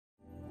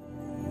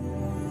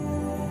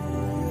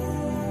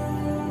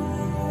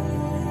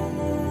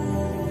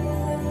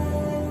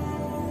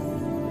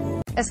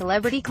A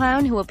celebrity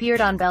clown who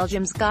appeared on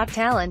Belgium's Got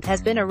Talent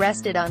has been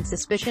arrested on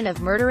suspicion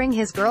of murdering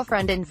his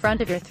girlfriend in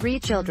front of her 3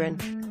 children.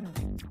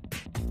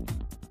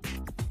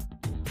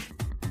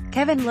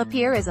 Kevin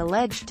Lapierre is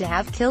alleged to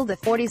have killed the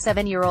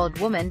 47-year-old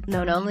woman,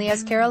 known only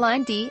as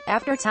Caroline D.,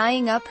 after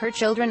tying up her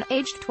children,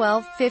 aged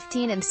 12,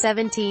 15 and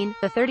 17.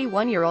 The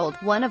 31-year-old,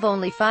 one of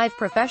only 5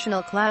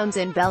 professional clowns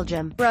in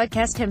Belgium,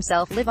 broadcast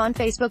himself live on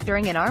Facebook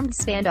during an armed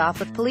standoff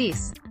with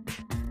police.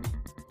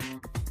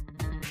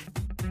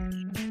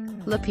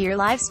 Lapierre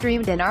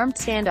live-streamed an armed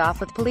standoff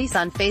with police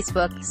on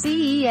Facebook.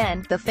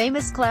 CEN. The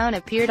famous clown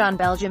appeared on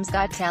Belgium's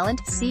Got Talent.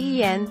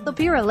 CEN.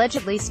 Lapierre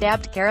allegedly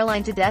stabbed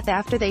Caroline to death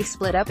after they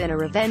split up in a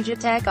revenge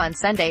attack on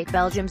Sunday,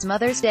 Belgium's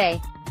Mother's Day.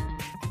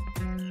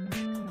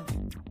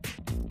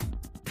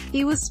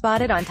 He was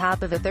spotted on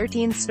top of a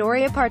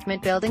 13-story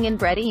apartment building in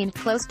Bredein,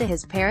 close to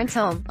his parents'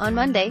 home, on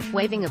Monday,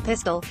 waving a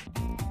pistol.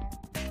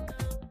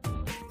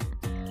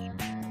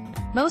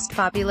 Most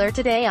popular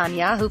today on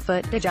Yahoo,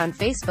 footage on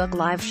Facebook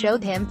Live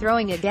showed him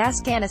throwing a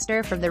gas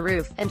canister from the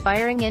roof, and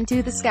firing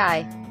into the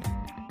sky.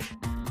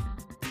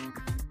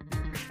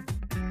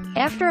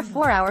 After a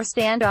 4-hour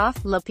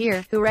standoff,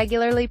 Lapierre, who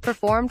regularly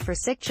performed for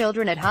sick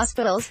children at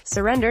hospitals,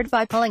 surrendered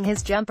by pulling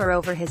his jumper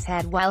over his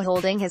head while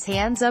holding his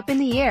hands up in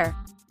the air.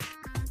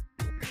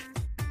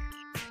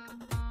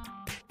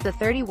 The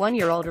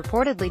 31-year-old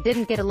reportedly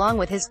didn't get along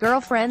with his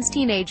girlfriend's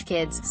teenage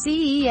kids.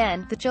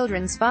 CEN. The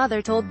children's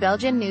father told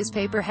Belgian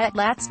newspaper Het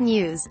Laatste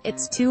Nieuws,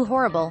 "It's too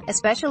horrible,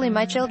 especially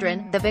my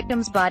children." The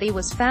victim's body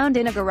was found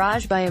in a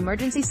garage by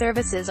emergency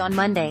services on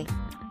Monday.